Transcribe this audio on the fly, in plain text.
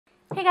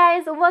Hey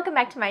guys, welcome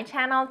back to my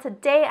channel.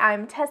 Today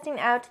I'm testing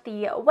out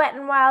the Wet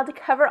n Wild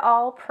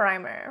CoverAll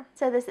primer.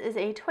 So this is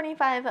a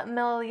 25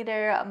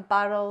 milliliter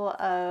bottle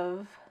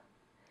of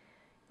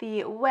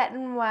the Wet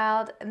n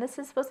Wild, and this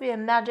is supposed to be a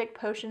magic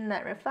potion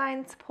that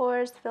refines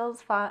pores,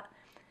 fills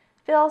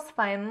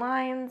fine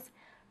lines,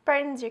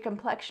 brightens your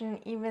complexion,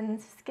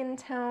 evens skin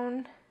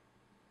tone.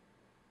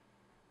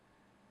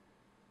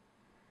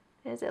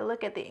 Here's a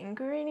look at the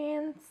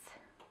ingredients.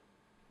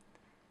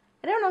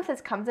 I don't know if this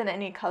comes in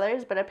any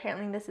colors, but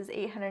apparently this is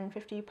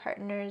 850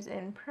 partners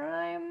in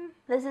prime.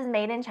 This is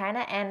made in China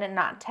and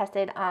not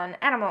tested on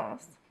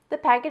animals. The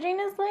packaging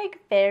is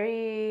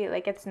very,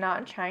 it's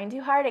not trying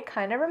too hard. It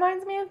kind of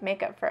reminds me of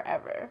Makeup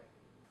Forever.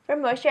 For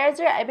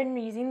moisturizer, I've been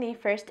using the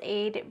First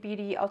Aid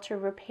Beauty Ultra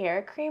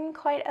Repair Cream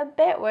quite a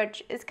bit,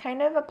 which is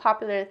kind of a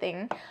popular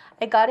thing.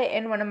 I got it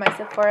in one of my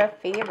Sephora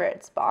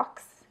favorites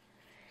box.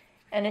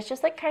 And it's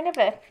just kind of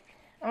a,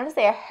 I want to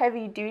say, a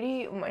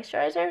heavy-duty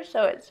moisturizer,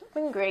 so it's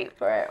been great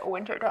for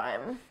winter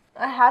time.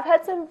 I have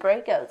had some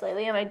breakouts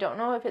lately, and I don't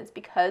know if it's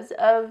because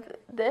of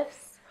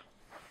this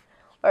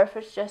or if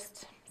it's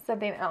just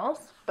something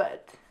else,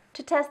 but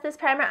to test this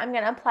primer, I'm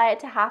going to apply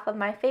it to half of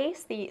my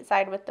face, the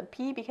side with the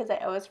P, because I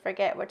always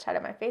forget which side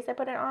of my face I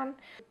put it on.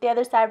 The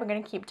other side we're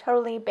going to keep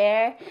totally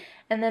bare,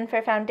 and then for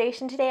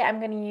foundation today, I'm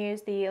going to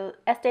use the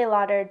Estee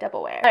Lauder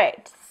Double Wear.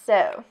 Alright,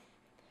 so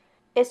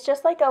it's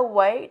just like a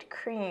white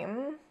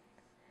cream.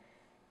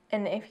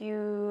 And if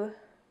you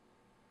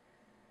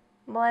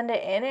blend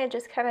it in, it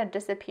just kind of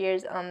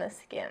disappears on the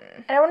skin.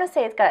 I don't want to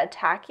say it's got a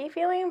tacky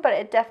feeling, but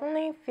it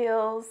definitely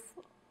feels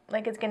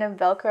like it's going to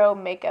Velcro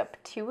makeup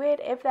to it,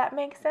 if that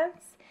makes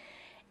sense.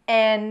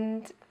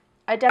 And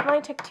I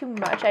definitely took too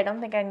much. I don't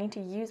think I need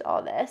to use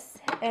all this.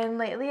 And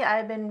lately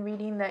I've been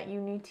reading that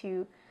you need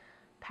to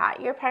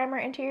pat your primer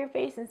into your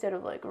face instead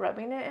of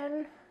rubbing it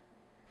in.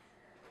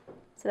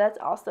 So that's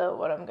also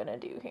what I'm going to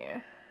do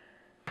here.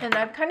 And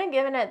I've kind of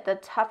given it the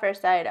tougher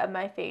side of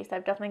my face.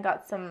 I've definitely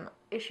got some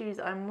issues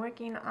I'm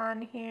working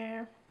on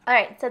here.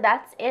 Alright, so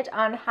that's it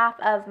on half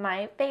of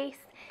my face.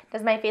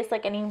 Does my face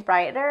look any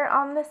brighter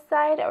on this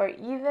side or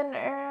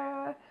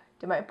evener?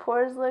 Do my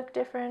pores look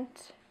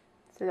different?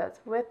 So that's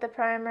with the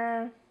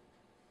primer.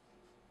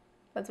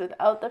 That's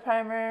without the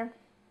primer.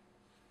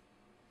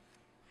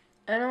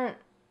 I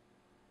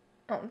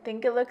don't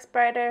think it looks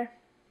brighter.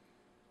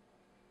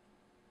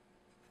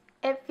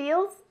 It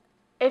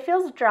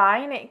feels dry,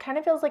 and it kind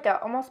of feels like a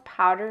almost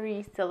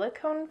powdery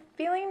silicone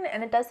feeling,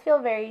 and it does feel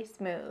very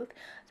smooth.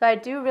 So I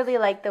do really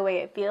like the way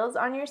it feels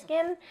on your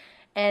skin.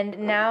 And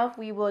now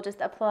we will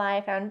just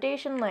apply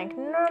foundation like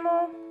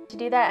normal. To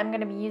do that, I'm going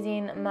to be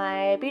using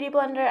my beauty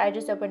blender. I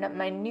just opened up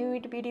my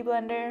nude beauty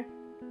blender.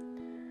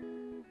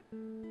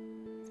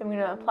 So I'm going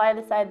to apply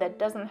the side that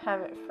doesn't have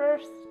it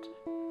first.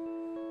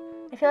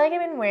 I feel like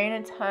I've been wearing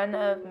a ton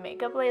of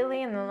makeup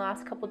lately, and the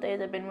last couple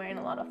days I've been wearing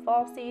a lot of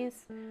falsies.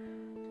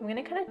 I'm going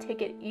to kind of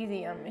take it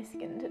easy on my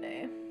skin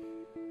today.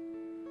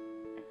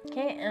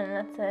 Okay, and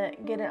let's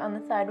get it on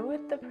the side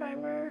with the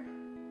primer.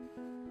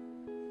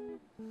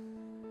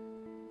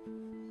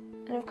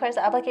 And of course,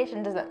 the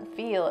application doesn't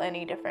feel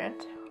any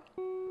different.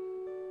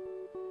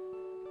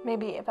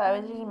 Maybe if I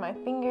was using my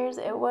fingers,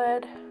 it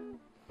would.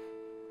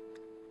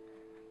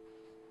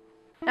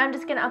 Now I'm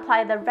just going to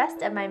apply the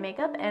rest of my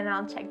makeup, and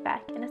I'll check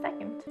back in a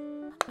second.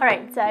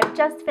 Alright, so I've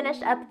just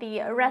finished up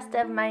the rest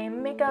of my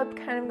makeup,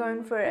 kind of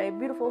going for a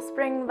beautiful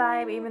spring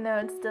vibe, even though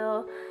it's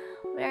still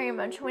very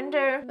much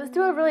winter. Let's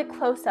do a really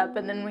close-up,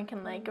 and then we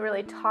can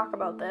really talk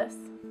about this.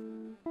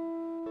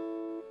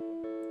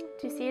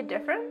 Do you see a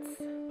difference?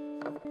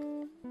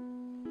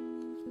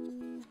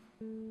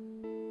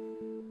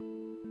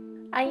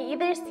 I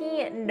either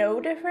see no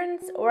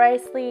difference, or I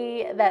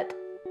see that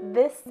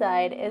this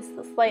side is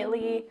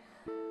slightly,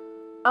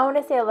 I want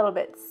to say, a little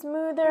bit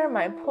smoother.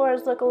 My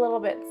pores look a little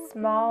bit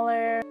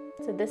smaller.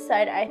 So this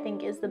side I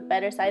think is the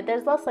better side.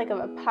 There's less of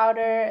a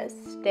powder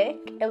stick.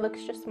 It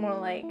looks just more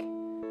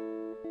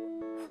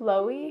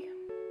flowy.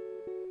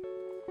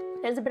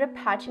 There's a bit of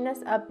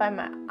patchiness up by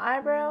my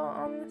eyebrow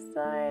on this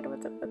side.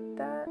 What's up with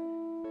that?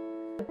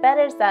 The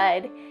better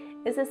side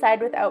is the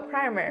side without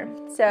primer.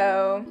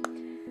 So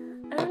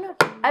I don't know.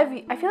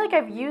 I feel like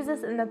I've used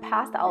this in the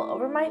past all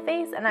over my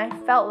face, and I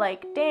felt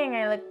like, dang,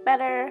 I look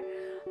better.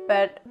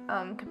 But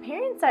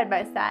comparing side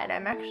by side,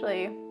 I'm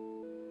actually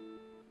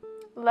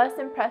less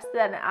impressed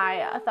than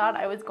I thought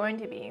I was going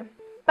to be.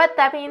 But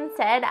that being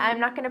said, I'm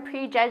not going to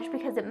prejudge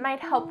because it might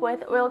help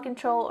with oil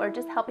control or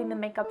just helping the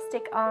makeup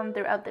stick on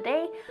throughout the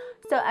day.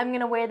 So I'm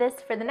going to wear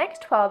this for the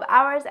next 12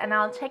 hours, and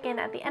I'll check in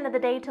at the end of the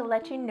day to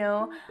let you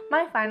know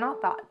my final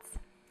thoughts.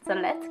 So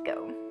let's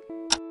go.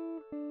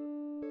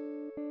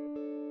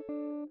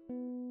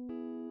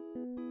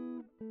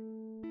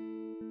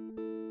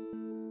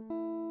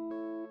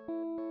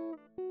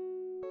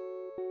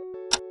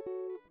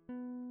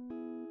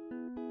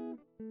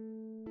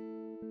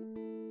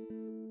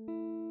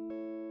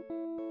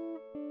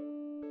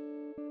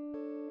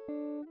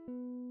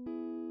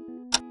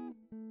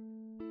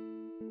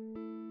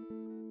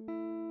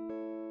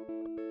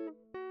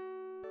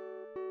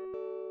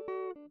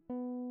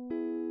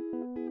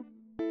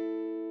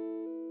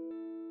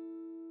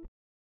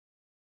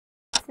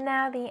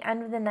 now the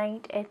end of the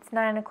night. It's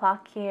 9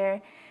 o'clock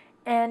here,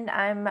 and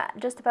I'm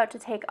just about to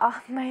take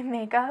off my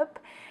makeup,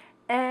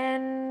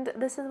 and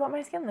this is what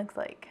my skin looks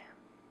like.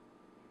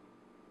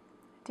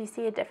 Do you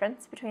see a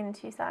difference between the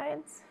two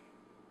sides?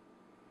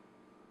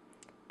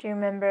 Do you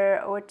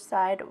remember which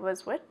side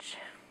was which?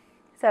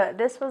 So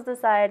this was the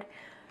side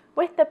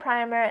with the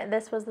primer,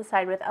 this was the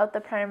side without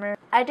the primer.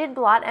 I did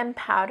blot and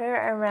powder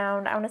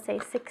around, I want to say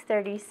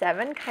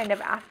 6:37, kind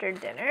of after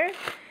dinner.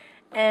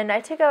 And I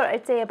took out,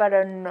 I'd say, about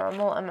a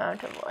normal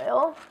amount of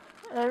oil.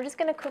 And I'm just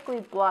going to quickly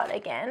blot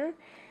again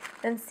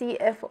and see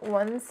if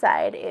one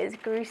side is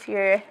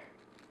greasier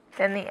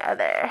than the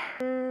other.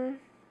 I'm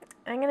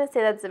going to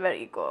say that's about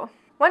equal.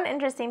 One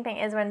interesting thing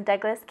is when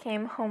Douglas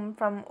came home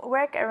from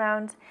work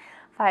around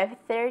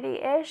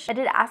 5:30-ish, I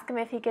did ask him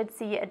if he could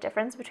see a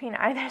difference between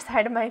either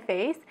side of my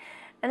face,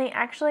 and he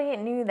actually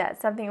knew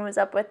that something was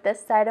up with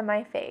this side of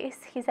my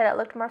face. He said it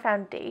looked more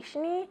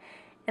foundation-y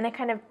in a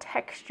kind of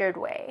textured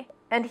way,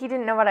 and he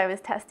didn't know what I was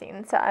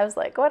testing, so I was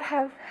like, what,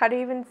 how do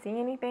you even see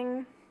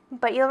anything?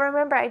 But you'll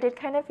remember I did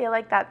kind of feel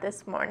like that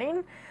this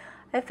morning.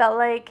 I felt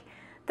like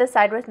the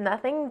side with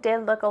nothing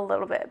did look a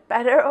little bit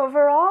better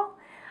overall.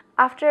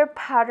 After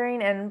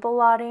powdering and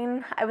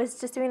blotting, I was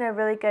just doing a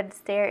really good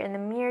stare in the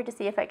mirror to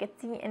see if I could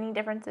see any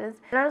differences.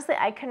 And honestly,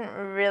 I couldn't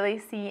really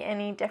see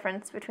any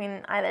difference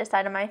between either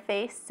side of my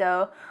face,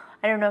 so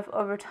I don't know if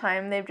over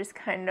time they've just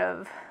kind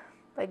of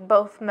like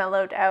both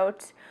mellowed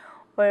out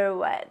or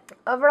what.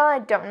 Overall, I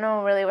don't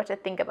know really what to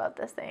think about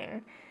this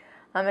thing.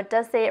 It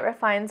does say it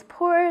refines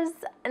pores,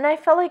 and I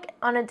felt like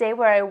on a day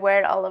where I wear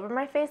it all over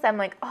my face, I'm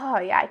like, oh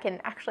yeah, I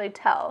can actually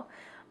tell.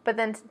 But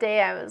then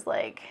today I was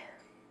like,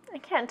 I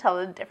can't tell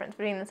the difference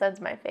between the sides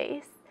of my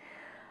face.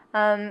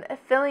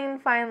 Filling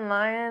fine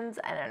lines,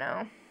 I don't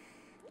know.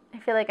 I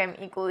feel like I'm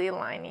equally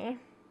liney.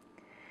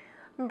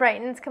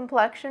 Brightens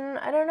complexion,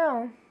 I don't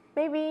know.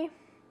 Maybe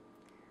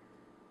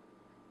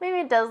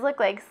it does look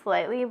like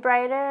slightly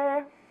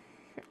brighter.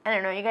 I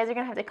don't know, you guys are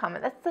gonna have to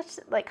comment. That's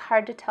such like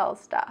hard to tell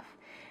stuff.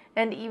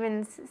 And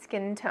even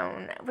skin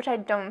tone, which I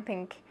don't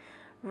think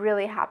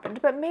really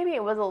happened, but maybe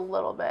it was a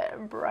little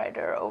bit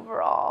brighter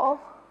overall.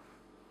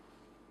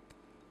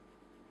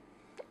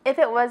 If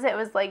it was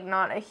like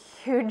not a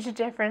huge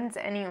difference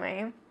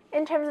anyway.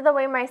 In terms of the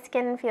way my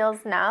skin feels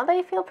now,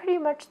 they feel pretty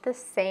much the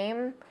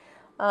same.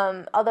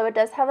 Although it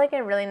does have like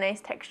a really nice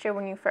texture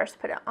when you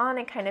first put it on.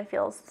 It kind of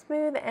feels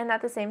smooth and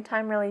at the same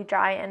time really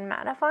dry and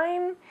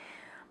mattifying.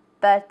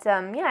 But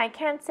yeah, I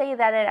can't say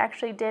that it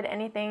actually did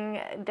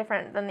anything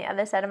different than the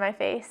other side of my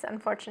face,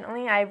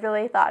 unfortunately. I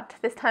really thought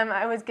this time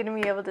I was going to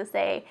be able to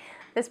say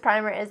this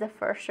primer is a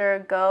for sure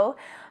go.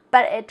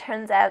 But it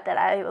turns out that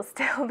I will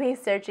still be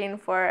searching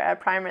for a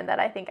primer that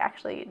I think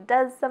actually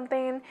does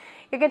something.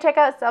 You can check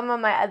out some of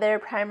my other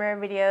primer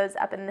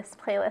videos up in this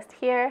playlist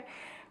here.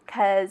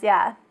 Because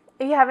yeah,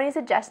 if you have any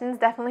suggestions,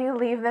 definitely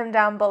leave them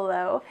down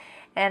below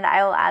and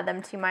I will add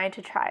them to my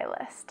to try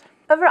list.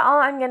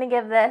 Overall, I'm going to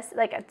give this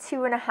like a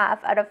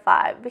 2.5 out of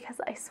 5 because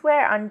I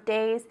swear on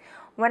days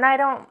when I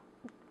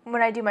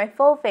do my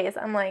full face,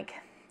 I'm like,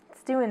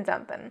 it's doing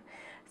something.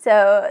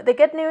 So the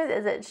good news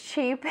is it's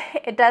cheap.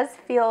 It does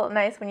feel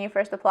nice when you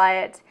first apply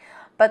it,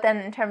 but then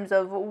in terms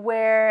of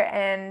wear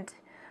and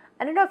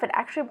I don't know if it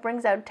actually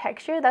brings out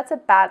texture, that's a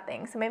bad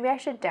thing. So maybe I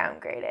should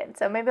downgrade it.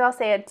 So maybe I'll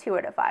say a 2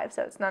 out of 5,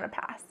 so it's not a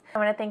pass. I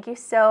want to thank you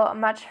so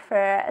much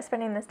for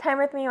spending this time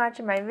with me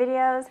watching my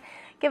videos.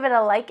 Give it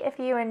a like if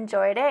you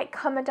enjoyed it.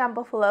 Comment down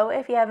below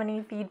if you have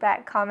any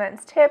feedback,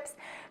 comments, tips,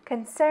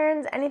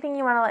 concerns, anything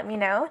you want to let me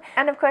know.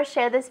 And of course,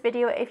 share this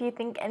video if you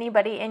think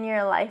anybody in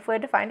your life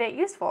would find it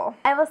useful.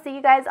 I will see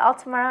you guys all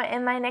tomorrow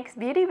in my next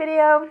beauty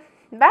video.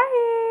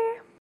 Bye!